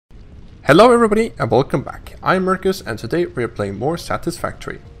Hello everybody and welcome back. I'm Merces and today we are playing more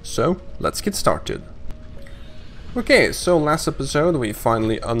Satisfactory. So let's get started. Okay, so last episode we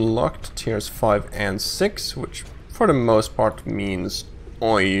finally unlocked tiers 5 and 6, which for the most part means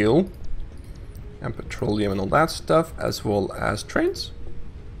oil and petroleum and all that stuff, as well as trains.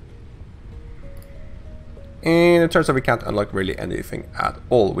 And it turns out we can't unlock really anything at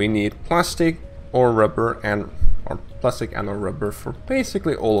all. We need plastic or rubber or plastic and or rubber for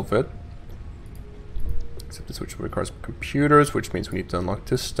basically all of it. Except this which requires computers, which means we need to unlock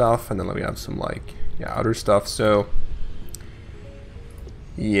this stuff, and then we have some other stuff. So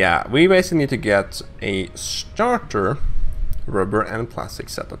yeah, we basically need to get a starter rubber and plastic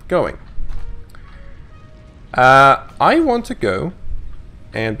setup going. I want to go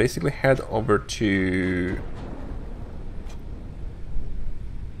and basically head over to,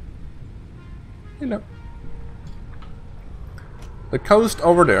 the coast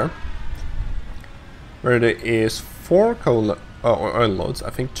over there, where there is 4 oil loads. I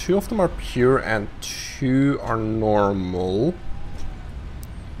think 2 of them are pure and 2 are normal.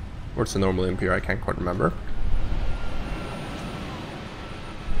 What's the normal and pure? I can't quite remember.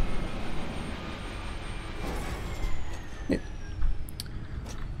 Yeah.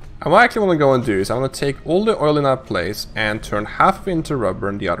 And what I actually want to go and do is I want to take all the oil in that place and turn half into rubber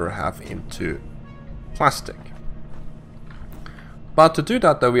and the other half into plastic. But to do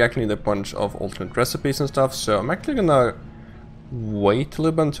that though, we actually need a bunch of alternate recipes and stuff, so I'm actually gonna wait a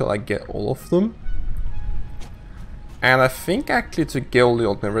little bit until I get all of them. And I think actually to get all the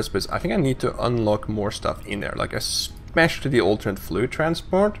alternate recipes, I think I need to unlock more stuff in there, like especially the alternate fluid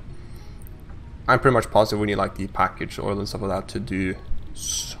transport. I'm pretty much positive we need like the packaged oil and stuff like that to do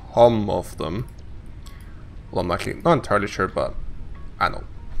some of them. Well, I'm actually not entirely sure, but I know.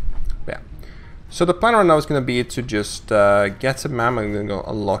 But yeah. So the plan right now is going to be to just get some map. I'm going to go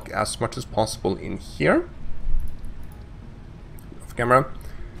unlock as much as possible in here. Off camera.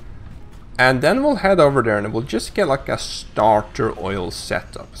 And then we'll head over there and we'll just get like a starter oil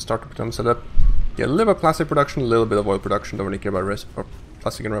setup. Starter petroleum setup. Get a little bit of plastic production, a little bit of oil production. Don't really care about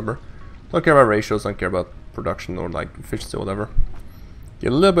plastic and rubber. Don't care about ratios, don't care about production or like efficiency or whatever.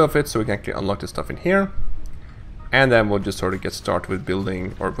 Get a little bit of it so we can actually unlock the stuff in here. And then we'll just sort of get started with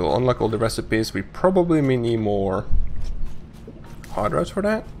building, or we'll unlock all the recipes. We probably may need more hard drives for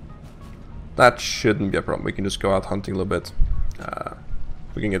that. That shouldn't be a problem. We can just go out hunting a little bit.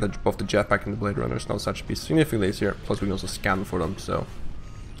 We can get both the jetpack and the blade runners, and all such be significantly easier. Plus we can also scan for them, so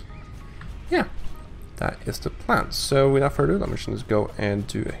yeah, that is the plan. So without further ado, I'm just going to go and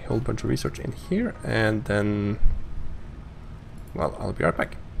do a whole bunch of research in here, and then, well, I'll be right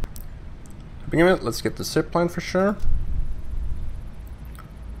back. Begin with, let's get the zip line for sure.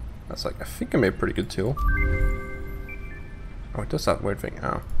 That's like, I think I made a pretty good tool. Oh, it does that weird thing.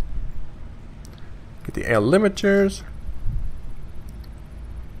 Oh. Get the air limiters.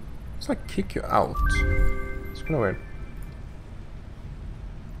 It's like kick you out. It's kind of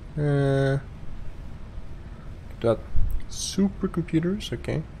weird. That supercomputers,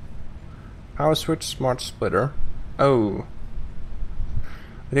 okay. Power switch, smart splitter. Oh.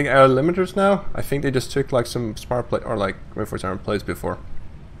 I think air limiters now. I think they just took like some smart plate or like reinforced iron plates before.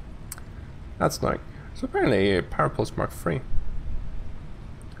 That's nice. So apparently a power pulse Mark III.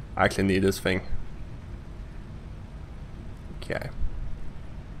 I actually need this thing. Okay.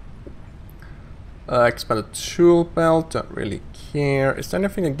 Expanded tool belt. Don't really care. Is there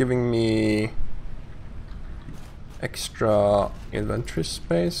anything that's giving me extra inventory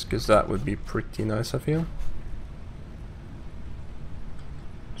space? Because that would be pretty nice, I feel.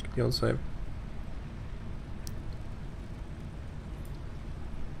 He'll save.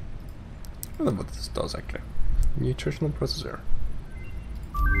 I don't know what this does actually. Nutritional processor.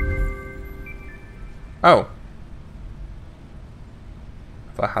 Oh.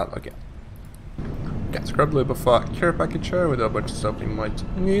 If I had, okay. Okay, scrub a little bit of care package here with a bunch of stuff we might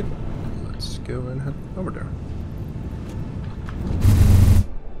need. Let's go and head over there.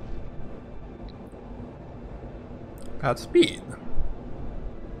 At speed.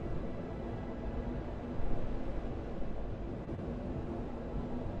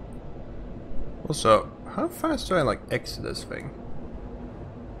 Also, how fast do I like exit this thing?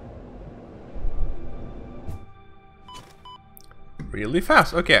 Really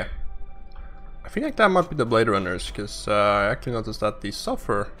fast, okay. I feel like that might be the blade runners, because I actually noticed that the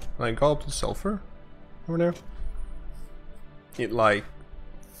sulfur, when I go up to sulfur over there, it like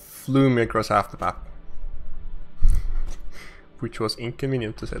flew me across half the map. Which was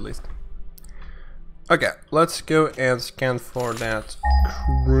inconvenient to say the least. Okay, let's go and scan for that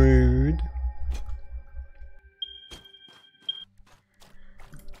crude.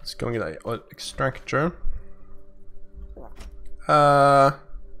 Let's go get an oil extractor.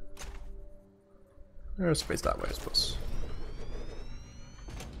 There's space that way, I suppose.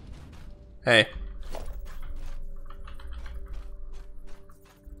 Hey.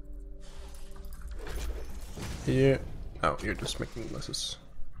 Here. Oh, you're just making noises.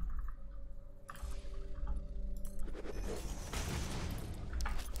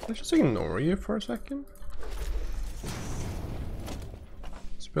 Let's just ignore you for a second.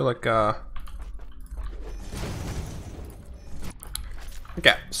 It's feel like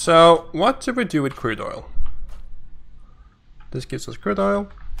Okay, so what do we do with crude oil? This gives us crude oil.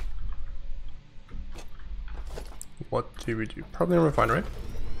 What do we do? Probably a refinery.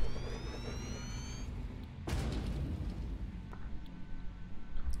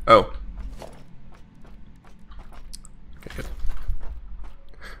 Oh. Okay, good.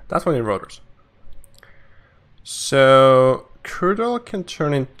 That's one of the rotors. So crude oil can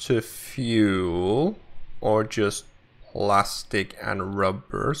turn into fuel or just plastic and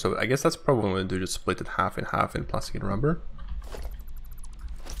rubber. So I guess that's probably what I'm going to do, just split it half in plastic and rubber.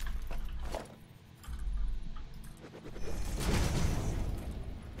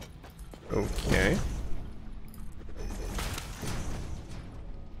 Okay.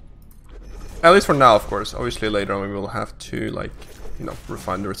 At least for now, of course. Obviously later on we will have to, like, you know,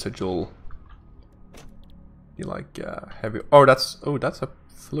 refine the residual, like, heavy. Oh, that's a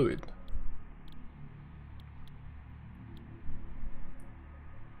fluid.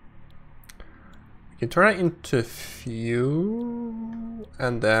 You can turn it into fuel,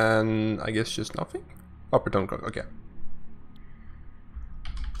 and then I guess just nothing. Upper tone coke. Okay.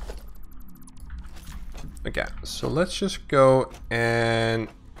 Okay, so let's just go and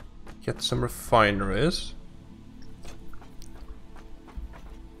get some refineries.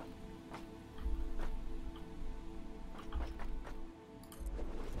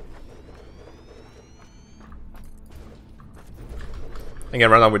 Again,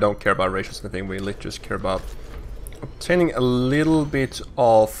 right now we don't care about ratios or anything, we literally just care about obtaining a little bit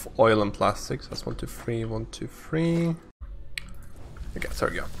of oil and plastics. That's 1, 2, 3, 1, 2, 3. Okay, so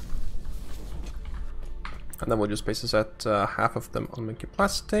there we go. And then we'll just base this at half of them on making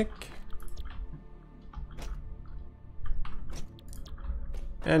plastic.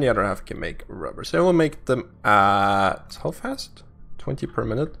 And the other half can make rubber. So we'll make them at how fast? 20 per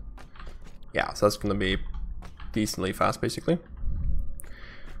minute. Yeah, so that's gonna be decently fast basically.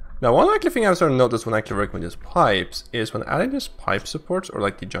 Now one likely thing I've started to notice when actually working with these pipes is when adding these pipe supports or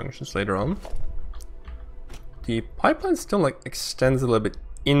like the junctions later on, the pipeline still like extends a little bit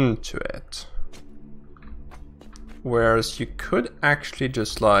into it. Whereas you could actually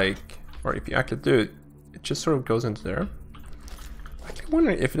just like, or if you actually do it, it just sort of goes into there. I'm actually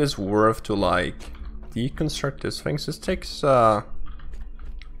wondering if it is worth to like deconstruct this thing. So this takes, you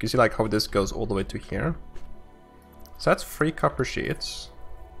can see like how this goes all the way to here. So that's 3 copper sheets.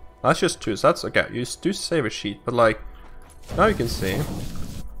 That's just 2, so that's okay. You do save a sheet, but like, now you can see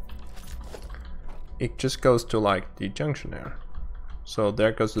it just goes to like the junction there. So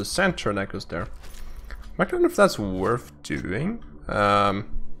there goes the center and that goes there. I don't know if that's worth doing.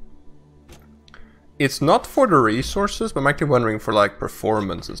 It's not for the resources, but I'm actually wondering for like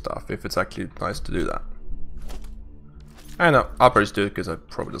performance and stuff, if it's actually nice to do that. I know, I'll probably do it because I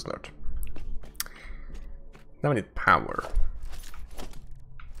probably does not. Now we need power.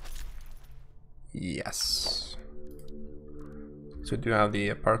 Yes. So we do have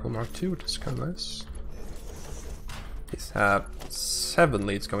the particle mark 2, which is kind of nice. These have 7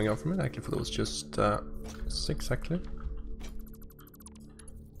 leads going on from it. Actually, for those just 6 actually.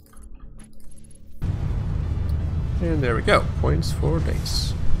 And there we go. Points for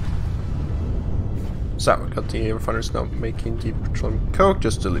days. So we got the refineries now making the petroleum coke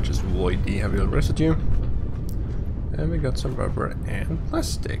just to just avoid the heavy oil residue. And we got some rubber and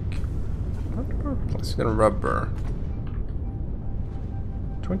plastic. Plastic and rubber.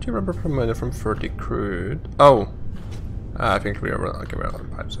 20 rubber per minute from 30 crude. Oh! I think we are okay, we're out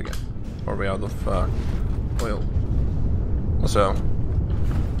of pipes again. Or we're out of oil. Also,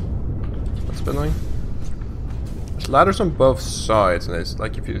 that's a bit annoying. There's ladders on both sides, and it's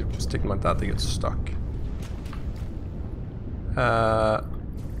like if you stick them like that, they get stuck.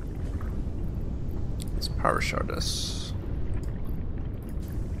 Let's power shard this.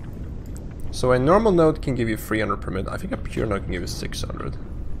 So a normal node can give you 300 per minute. I think a pure node can give you 600.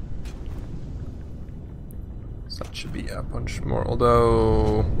 So that should be a bunch more,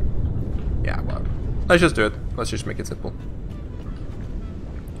 although... yeah, well, let's just do it. Let's just make it simple.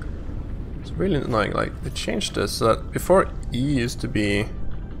 It's really annoying, like, they changed this so that before E used to be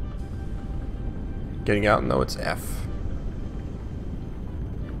getting out, now it's F.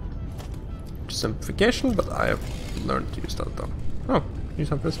 simplification, but I have learned to use that though. Oh, use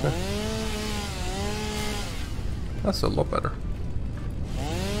some this guy. That's a lot better.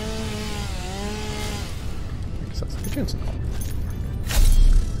 That's like a chance.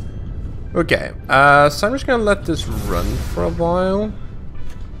 Okay, so I'm just gonna let this run for a while.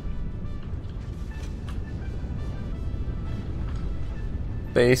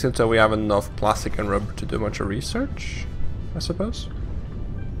 Basically, until we have enough plastic and rubber to do much of research, I suppose.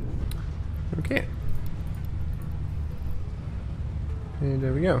 Okay. And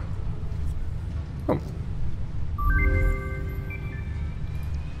there we go. Oh.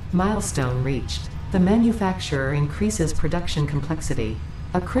 Milestone reached. The manufacturer increases production complexity.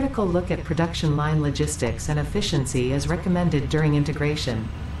 A critical look at production line logistics and efficiency is recommended during integration.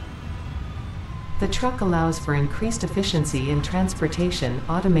 The truck allows for increased efficiency in transportation,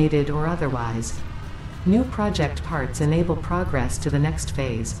 automated or otherwise. New project parts enable progress to the next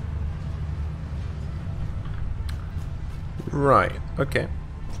phase. Right, okay.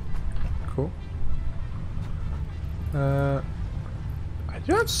 Cool. I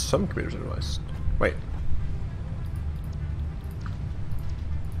do have some computers otherwise. Wait.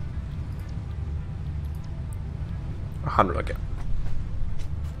 $100, okay.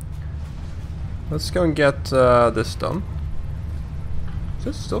 Let's go and get this done. Is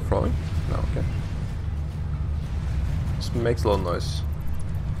this still throwing? No, okay. This makes a little noise.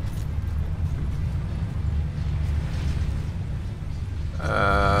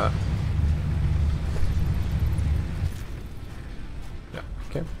 Yeah,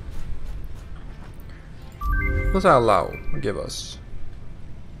 okay. What does that allow? Give us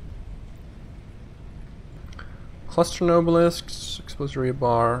cluster obelisks, explosive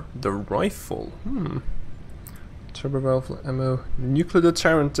bar, the rifle. Turbo valve ammo, nuclear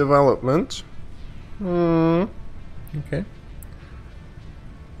deterrent development. Okay.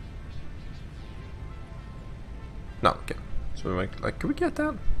 No, okay. So we make, like, could we get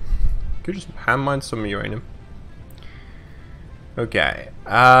that? Could we just hand mine some uranium? Okay.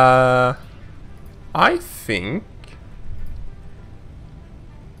 I think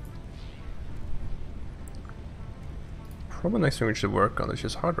probably next thing we should work on is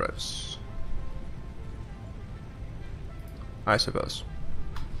just hard drives. I suppose.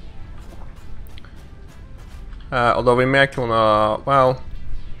 Although we may actually wanna, well,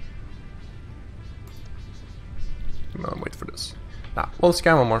 no, wait for this. Nah, we'll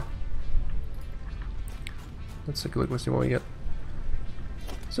scan one more. Let's take a look and see what we get.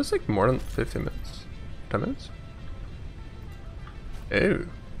 Is this like more than 15 minutes? 10 minutes? Oh.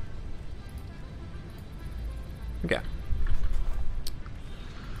 Okay.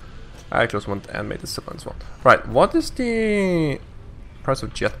 I just want to animate the zipline as well. Right, what is the price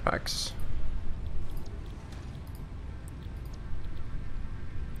of jetpacks?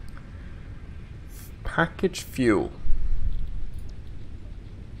 Package fuel.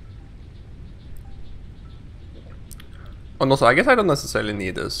 Oh no, so I guess I don't necessarily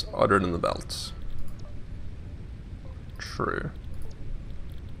need this other than the belts. True.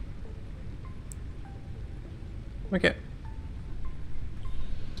 Okay.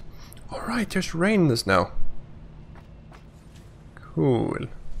 Alright, there's rain in this now. Cool.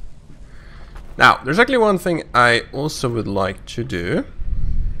 Now, there's actually one thing I also would like to do.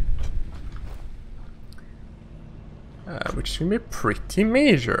 Which is going to be pretty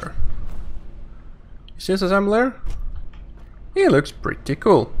major. You see this assembler? It looks pretty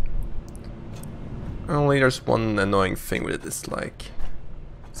cool. Only there's one annoying thing with it. It's like,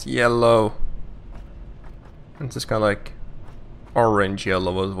 it's yellow. And it's just kind of like orange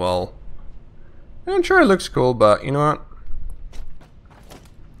yellow as well. I'm sure it looks cool, but you know what?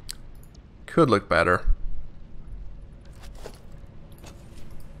 Could look better.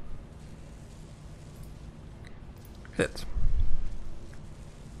 Hit.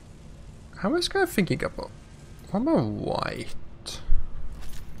 How am I kind of thinking about? What about white?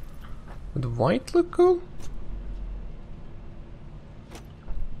 Would white look cool?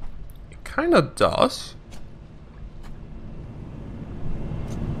 It kind of does.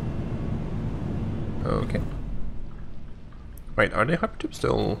 Okay. Wait, are they hypertube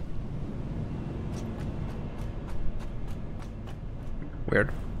still?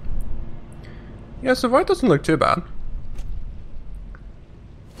 Weird. Yeah, so white doesn't look too bad.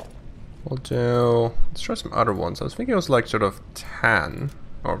 We'll do... let's try some other ones. I was thinking it was like sort of tan.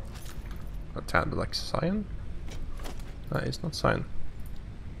 Or... not tan, but like cyan? No, it's not cyan.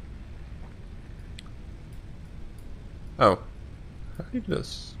 Oh. How do you do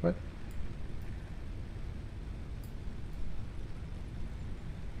this? What?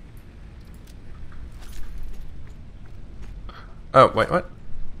 Oh, wait, what?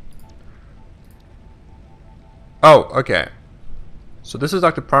 Oh, okay. So this is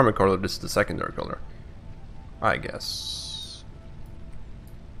like the primary color, this is the secondary color. I guess.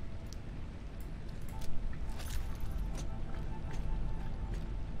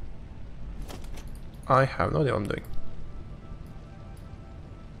 I have no idea what I'm doing.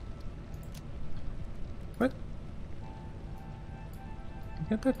 What?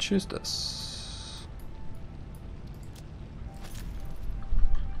 I can't choose this.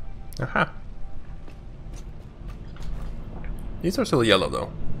 Aha. These are still yellow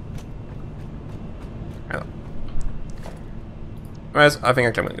though. I know. Anyways, I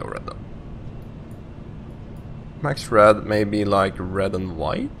think I'm gonna go red though. Max red, maybe like red and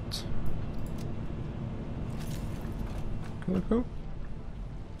white. Cool.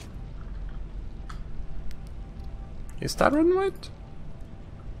 Is that red and white?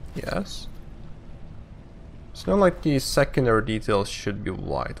 Yes. It's not like the secondary details should be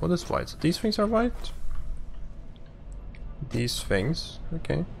white. What is white? So these things are white? These things,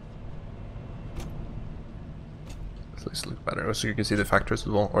 okay. At least look better, so you can see the factors as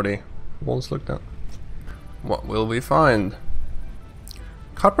well, or the walls looked at. What will we find?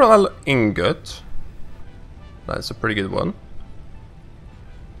 Copper alloy ingot. That's a pretty good one.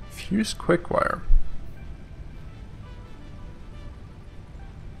 Fuse quick wire.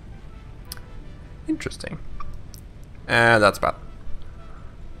 Interesting. And that's bad.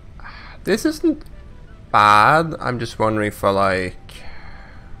 This isn't bad. I'm just wondering if I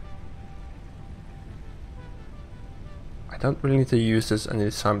don't really need to use this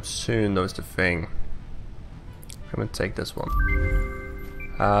anytime soon, though, is the thing. I'm gonna take this one.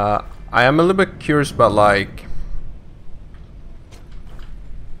 I am a little bit curious about like...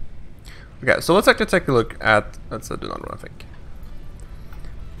 Okay, so let's actually take a look at... Let's do not run, I think.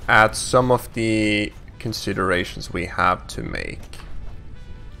 At some of the considerations we have to make.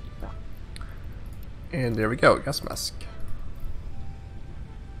 And there we go, gas mask.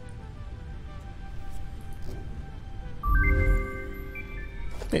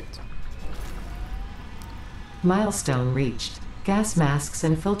 Neat. Milestone reached. Gas masks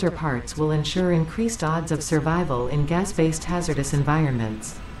and filter parts will ensure increased odds of survival in gas-based hazardous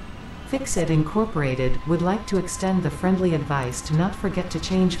environments. Fixit Incorporated would like to extend the friendly advice to not forget to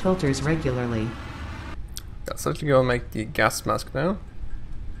change filters regularly. Let's actually go and make the gas mask now.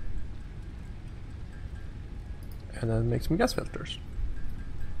 And then make some gas filters.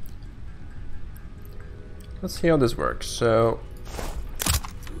 Let's see how this works. So,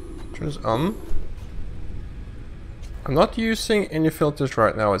 turn this on. I'm not using any filters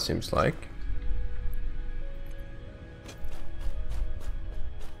right now, it seems like.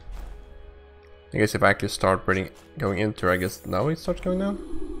 I guess if I actually start going into her, I guess now it starts going down.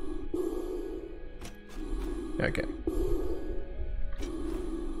 Yeah, okay.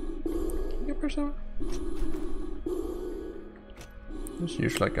 Can you press over? Just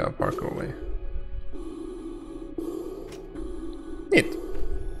use like a parkour way. Neat.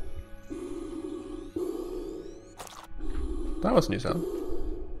 That was a new sound.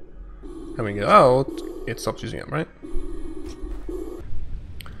 Coming it out, it stops using it, right?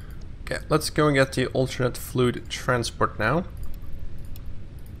 Okay, let's go and get the alternate fluid transport now.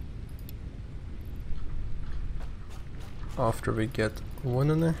 After we get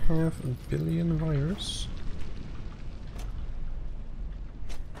 1.5 billion wires.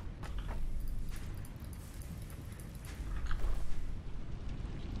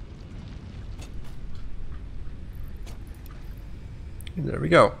 And there we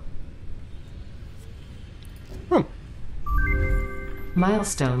go.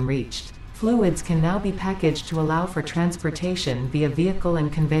 Milestone reached. Fluids can now be packaged to allow for transportation via vehicle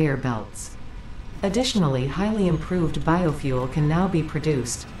and conveyor belts. Additionally, highly improved biofuel can now be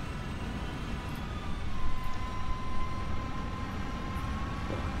produced.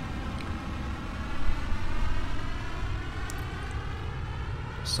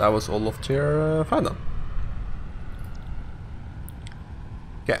 So that was all of tier 5 then.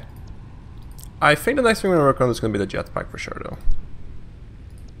 Okay. I think the next thing we're going to work on is going to be the jetpack for sure though.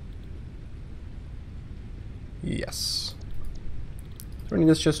 Yes. Don't need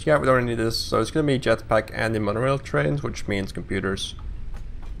this just yet, we don't need this, so it's going to be jetpack and the monorail trains, which means computers.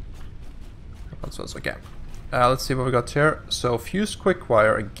 So it's okay. Let's see what we got here. So fuse quick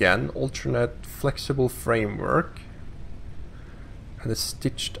wire again, alternate flexible framework, and a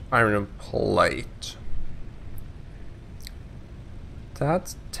stitched iron plate.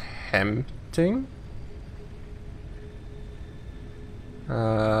 That's tempting.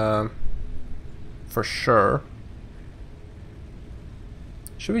 For sure.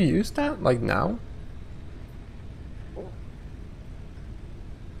 Should we use that, like now?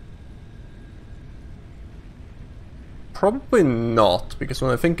 Probably not, because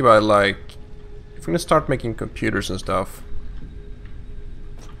when I think about it, like, if we're gonna start making computers and stuff,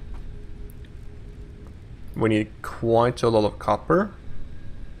 we need quite a lot of copper.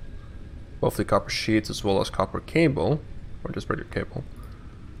 Both the copper sheets as well as copper cable, or just regular cable.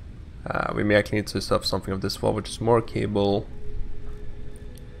 We may actually need to set up something of this well, which is more cable.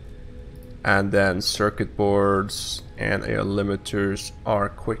 And then circuit boards and AL limiters are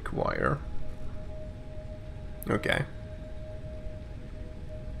quick wire. Okay.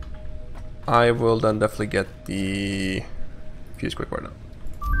 I will then definitely get the fuse quick wire now.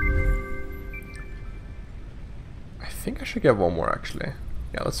 I think I should get one more actually.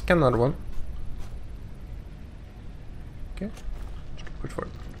 Yeah, let's get another one. Okay, push for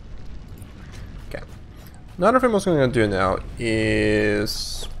it. Okay. Another thing I was going to do now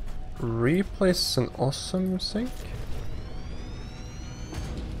is replace an awesome sink.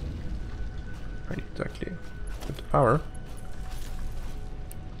 I need to actually put the power.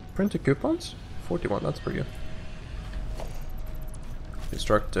 Print the coupons? 41, that's pretty good.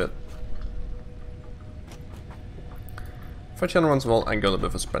 Construct it. Fetch another one's well and go a little bit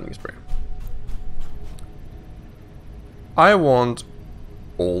of a spending spree. I want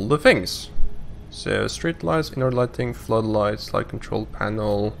all the things. So street lights, indoor lighting, floodlights, light control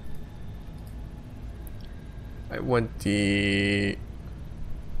panel. I want the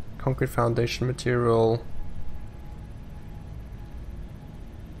concrete foundation material.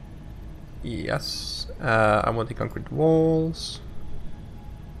 Yes, I want the concrete walls.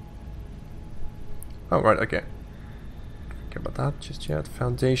 Oh, right, okay. Don't care about that just yet.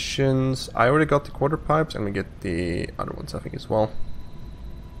 Foundations. I already got the quarter pipes. I'm gonna get the other ones, I think, as well.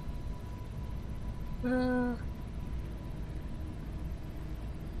 Not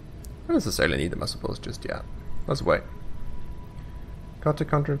necessarily need them, I suppose, just yet. Let's wait. Got the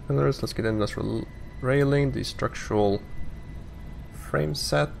concrete pillars. Let's get industrial railing, the structural frame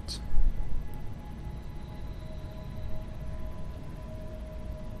set.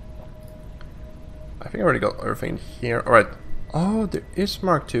 I think I already got everything here. Alright. Oh, there is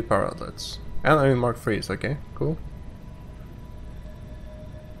Mark II power outlets. And I mean Mark III's, okay, cool.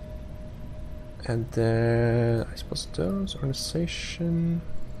 And then I suppose those, organization.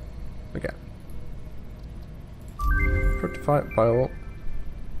 Okay. 35 bio.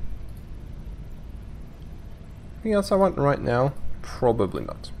 Anything else I want right now? Probably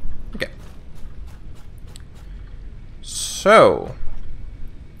not. Okay. So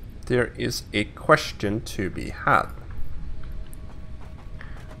there is a question to be had.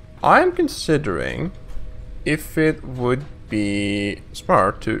 I'm considering if it would be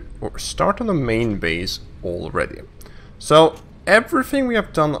smart to start on the main base already. So everything we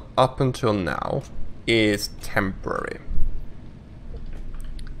have done up until now is temporary.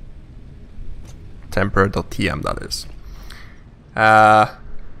 Temporary.tm, that is. Yeah,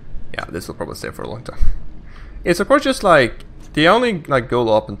 this will probably stay for a long time. It's of course just like the only goal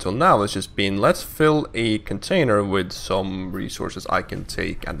up until now has just been let's fill a container with some resources I can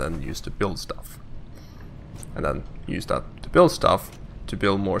take and then use to build stuff. And then use that to build stuff, to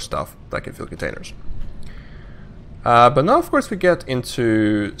build more stuff that can fill containers. But now of course we get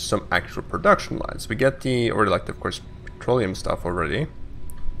into some actual production lines. We get the, already like the, of course, petroleum stuff already.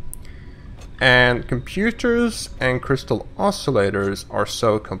 And computers and crystal oscillators are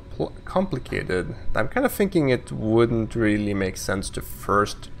so complicated that I'm kind of thinking it wouldn't really make sense to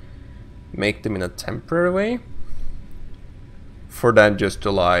first make them in a temporary way. For then just to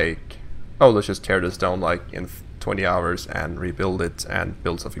like, oh, let's just tear this down like in 20 hours and rebuild it and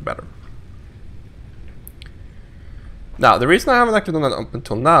build something better. Now, the reason I haven't actually done that up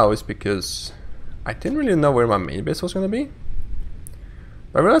until now is because I didn't really know where my main base was going to be.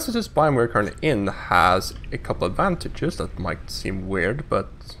 But I realized that this biome we're currently in has a couple advantages that might seem weird, but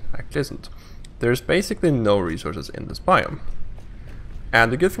actually isn't. There's basically no resources in this biome.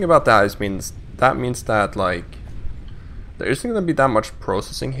 And the good thing about that is means that like there isn't going to be that much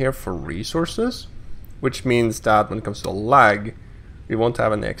processing here for resources, which means that when it comes to lag, we won't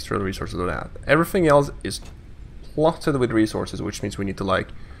have any extra resources on that. Everything else is plotted with resources, which means we need to like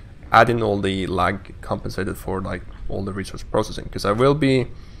add in all the lag compensated for like all the resource processing, because I will be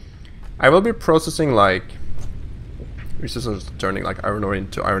processing like resources turning like iron ore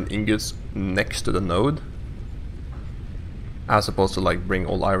into iron ingots next to the node, as opposed to like bring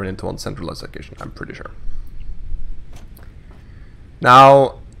all iron into one centralized location, I'm pretty sure.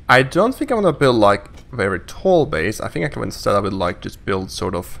 Now, I don't think I want to build like a very tall base. I think actually instead I would like just build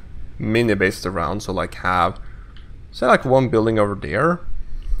sort of mini bases around, so like have say like one building over there,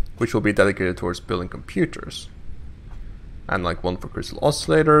 which will be dedicated towards building computers, and like one for crystal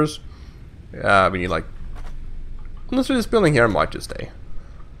oscillators. We need like honestly, this building here might just stay.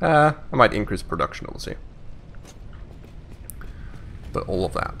 I might increase production, we'll see. But all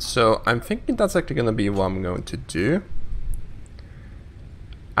of that. So I'm thinking that's actually going to be what I'm going to do.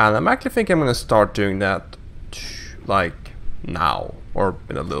 And I'm actually thinking I'm going to start doing that like now, or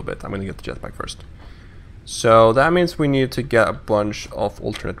in a little bit. I'm going to get the jetpack first. So that means we need to get a bunch of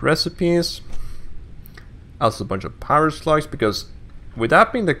alternate recipes. Also a bunch of power slugs, because with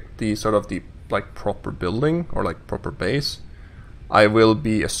that being the sort of the like proper building or like proper base, I will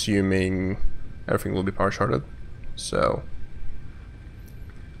be assuming everything will be power sharded. So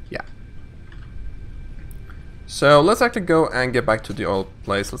yeah. So let's actually go and get back to the oil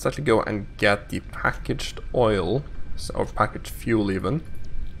place. Let's actually go and get the packaged oil, or packaged fuel even,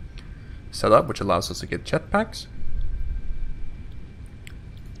 set up, which allows us to get jetpacks.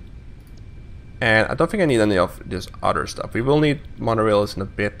 And I don't think I need any of this other stuff. We will need monorails in a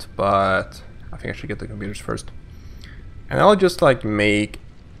bit, but I think I should get the computers first. And I'll just like make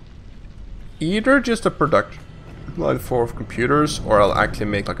either just a production line for computers, or I'll actually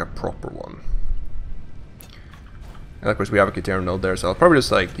make like a proper one. And of course we have a Katerra node there, so I'll probably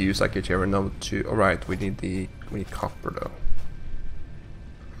just like use that Katerra node to... Alright, we need copper though.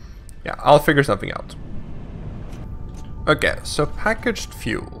 Yeah, I'll figure something out. Okay, so packaged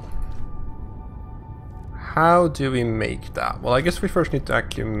fuel. How do we make that? Well, I guess we first need to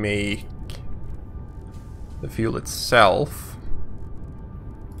actually make the fuel itself.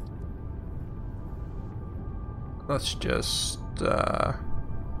 Let's just... okay.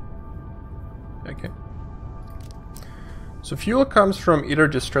 So fuel comes from either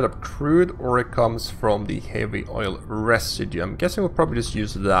just straight up crude, or it comes from the heavy oil residue. I'm guessing we'll probably just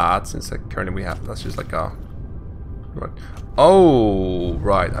use that, since currently we have... That's just like a... Right. Oh,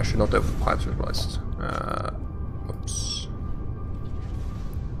 right. I should not have pipes replaced. Oops.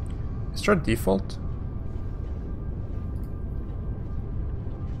 Is there a default?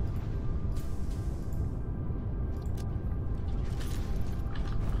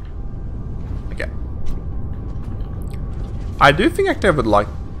 Okay. I do think actually I would like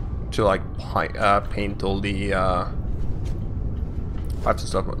to like paint all the pipes and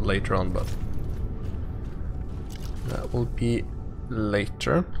stuff later on, but that will be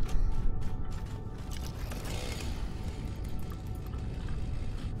later.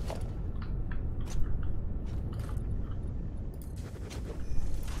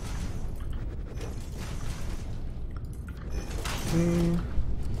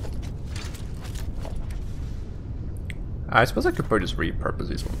 I suppose I could probably just repurpose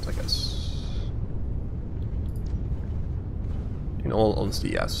these ones, I guess. In all honesty,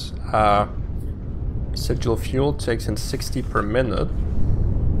 yes. Residual fuel takes in 60 per minute.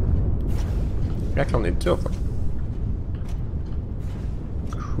 We actually only need 2 of them.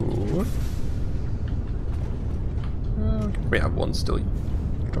 Cool. We have one still.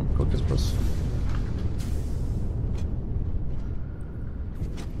 Jump cook, I suppose.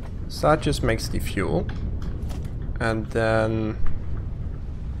 So that just makes the fuel. And then...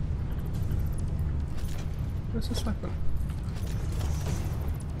 Where's this weapon?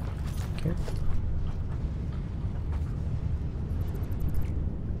 Okay.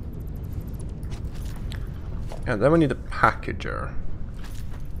 And then we need a packager.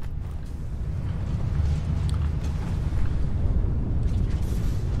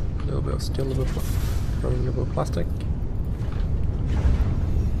 A little bit of steel, a little bit of plastic.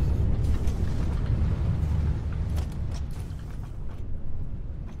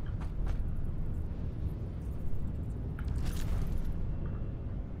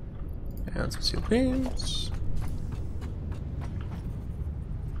 And some steel beams.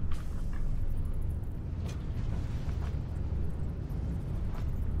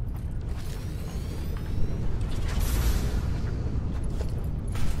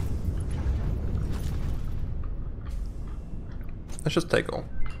 Let's just take all.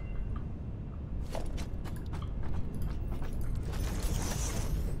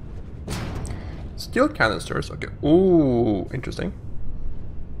 Steel canisters, okay. Ooh, interesting.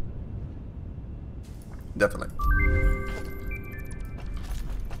 Definitely.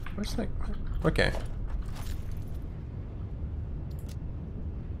 Where's that? Okay.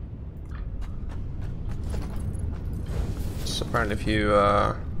 So apparently if you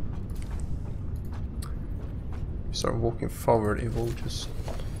start walking forward, it will just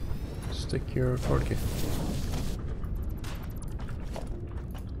stick your forward key.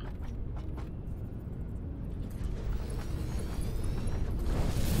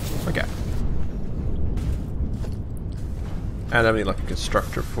 Okay. And I need like a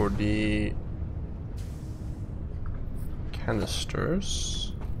constructor for the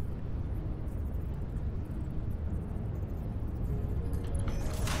canisters.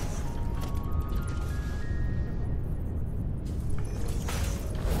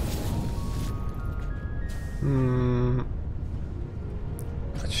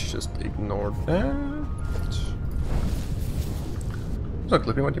 Let's just ignore that. Look,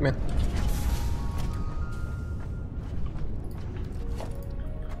 look at what you mean.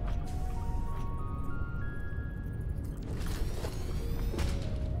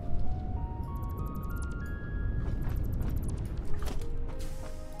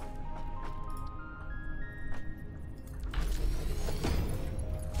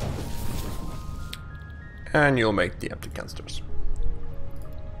 And you'll make the empty canisters.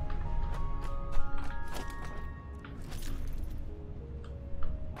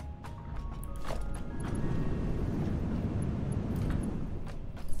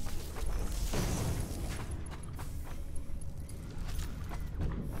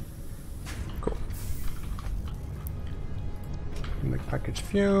 Cool. Make package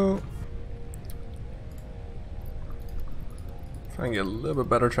fuel. Try and get a little bit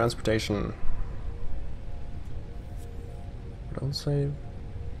better transportation. Don't save.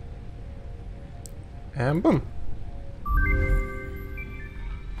 And boom.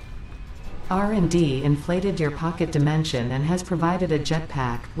 R&D inflated your pocket dimension and has provided a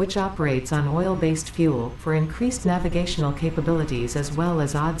jetpack, which operates on oil-based fuel, for increased navigational capabilities as well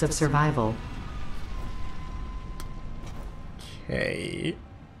as odds of survival. Okay.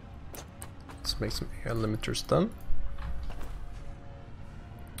 Let's make some air limiters done.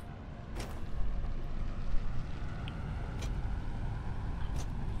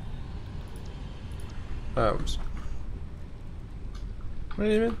 Oops. What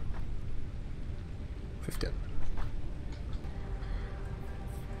did you mean? 15.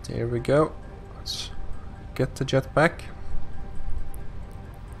 There we go. Let's get the jetpack.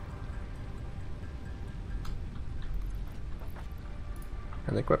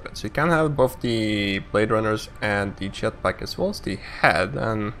 And equip it. So you can have both the Blade Runners and the jetpack as well as the head,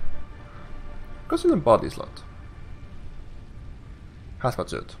 and it goes in the body slot. Hazmat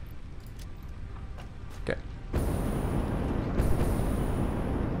suit. Okay.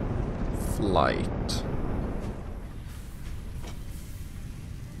 Flight.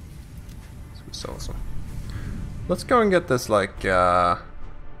 This was awesome. Let's go and get this, like, so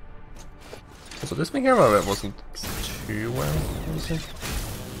this thing here wasn't too well, was it?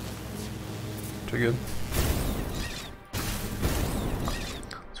 Too good.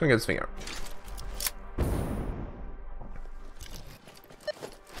 Let's go and get this thing here.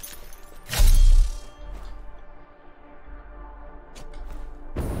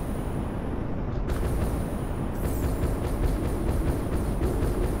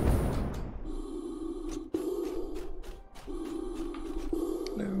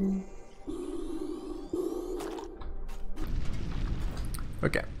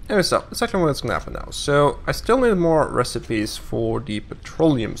 Okay, anyway, so that's actually what's gonna happen now. So I still need more recipes for the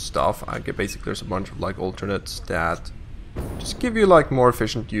petroleum stuff. I get basically there's a bunch of like alternates that just give you like more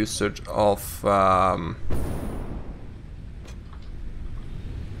efficient usage of okay,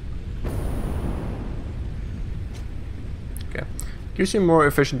 gives you more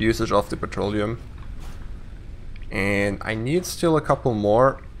efficient usage of the petroleum. And I need still a couple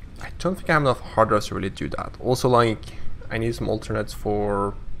more. I don't think I have enough hard drives to really do that. Also, like, I need some alternates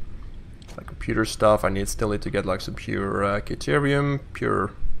for like computer stuff. I still need to get like some pure deuterium,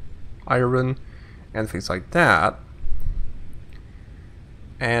 pure iron, and things like that.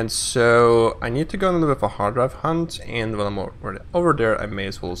 And so I need to go on a little bit of a hard drive hunt, and when I'm already over there, I may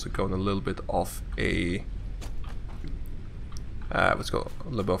as well also go on a little bit of a let's go a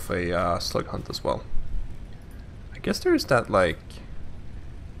little bit of a slug hunt as well. I guess there's that like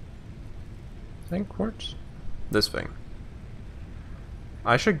thing quartz, this thing.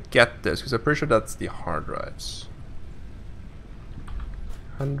 I should get this, because I'm pretty sure that's the hard drives.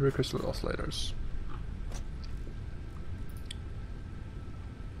 100 crystal oscillators.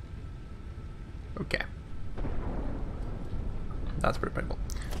 Okay. That's pretty painful.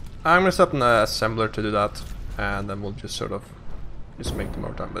 I'm gonna set up an assembler to do that, and then we'll just sort of just make them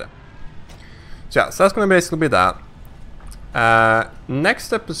over time with it. So yeah, so that's gonna basically be that.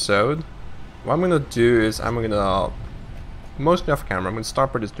 Next episode, what I'm gonna do is I'm gonna mostly off camera. I'm going to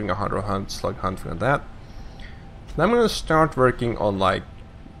start by just doing a hard drive hunt, slug hunt, thing like that. Then I'm going to start working on like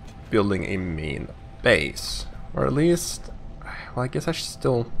building a main base, or at least, well, I guess I should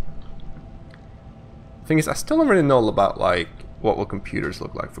still. The thing is, I still don't really know about like what will computers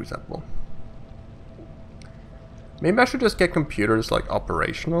look like, for example. Maybe I should just get computers like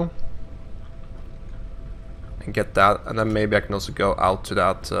operational and get that, and then maybe I can also go out to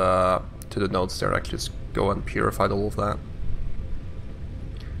that to the nodes there, actually just go and purify all of that.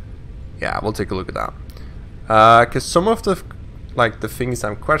 Yeah, we'll take a look at that. Because some of the the things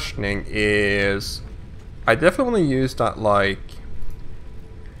I'm questioning is, I definitely want to use that like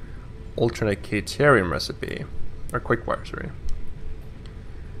alternate Caterium recipe, or quick wire, sorry,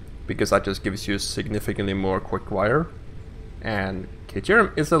 because that just gives you significantly more quick wire, and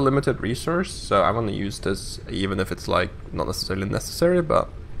Caterium is a limited resource, so I want to use this even if it's like not necessarily necessary, but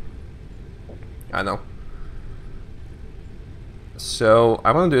I know. So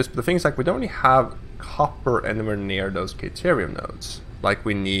I want to do this, but the thing is, like, we don't really have copper anywhere near those Caterium nodes. Like,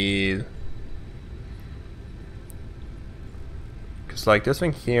 we need, because like this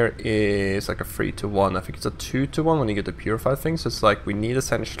thing here is like a 3-to-1. I think it's a 2-to-1 when you get the purified things. So it's like we need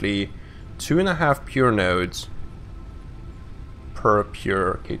essentially 2.5 pure nodes per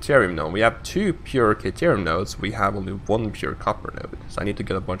pure Caterium node. We have 2 pure Caterium nodes. We have only 1 pure copper node. So I need to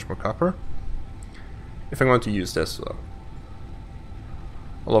get a bunch more copper if I'm going to use this though.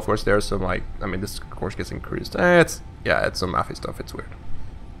 Well, of course, there's some, like, I mean, this of course gets increased. It's some mathy stuff. It's weird.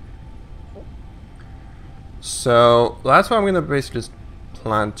 So that's what I'm gonna basically just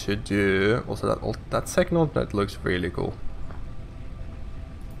plan to do. Also, that second alternate looks really cool.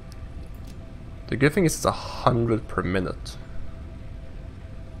 The good thing is it's 100 per minute.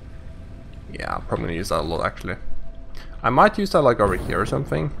 Yeah, I'm probably gonna use that a lot actually. I might use that like over here or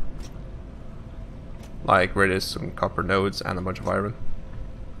something. Like where there's some copper nodes and a bunch of iron.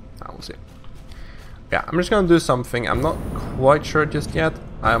 We'll see. Yeah, I'm just gonna do something. I'm not quite sure just yet.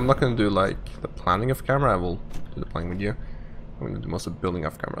 I'm not gonna do like the planning of camera. I will do the planning with you. I'm gonna do most of the building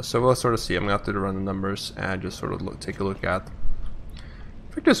of camera. So we'll sort of see. I'm gonna have to run the numbers and just sort of take a look at,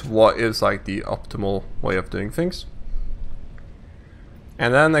 I think, just what is like the optimal way of doing things.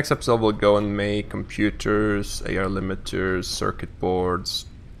 And then next episode we'll go and make computers, AR limiters, circuit boards,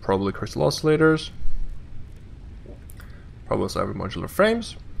 probably crystal oscillators, probably also have modular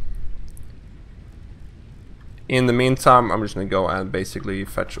frames. In the meantime, I'm just gonna go and basically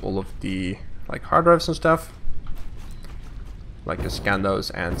fetch all of the like hard drives and stuff, like just scan those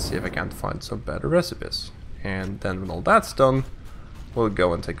and see if I can't find some better recipes. And then when all that's done, we'll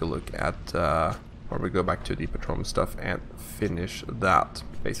go and take a look at, or we go back to the petroleum stuff and finish that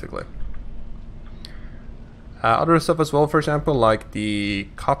basically. Other stuff as well, for example, like the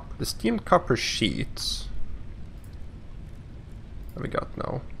steamed copper sheets. What we got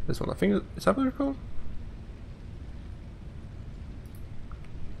now? This one, I think, is that what they're called?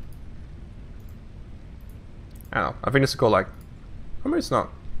 I don't know. I think this is called like, I mean, it's not.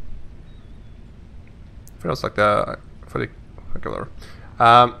 I think it's like the for the whatever.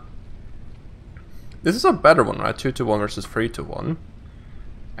 This is a better one, right? 2-to-1 versus 3-to-1.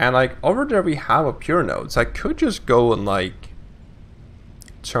 And like over there we have a pure node. So I could just go and like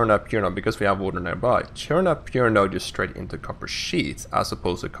turn that pure node, because we have water nearby. Turn that pure node just straight into copper sheets as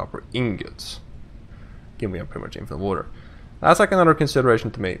opposed to copper ingots. Give me a pretty much infinite water. That's like another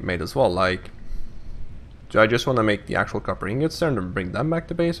consideration to made as well. Like, do I just want to make the actual copper ingots there and then bring them back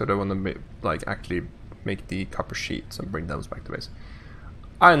to base, or do I want to like actually make the copper sheets and bring those back to base?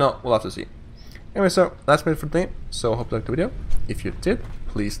 I don't know, we'll have to see. Anyway, so that's it for today. So I hope you liked the video. If you did,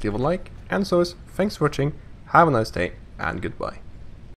 please leave a like, and as always, thanks for watching, have a nice day, and goodbye.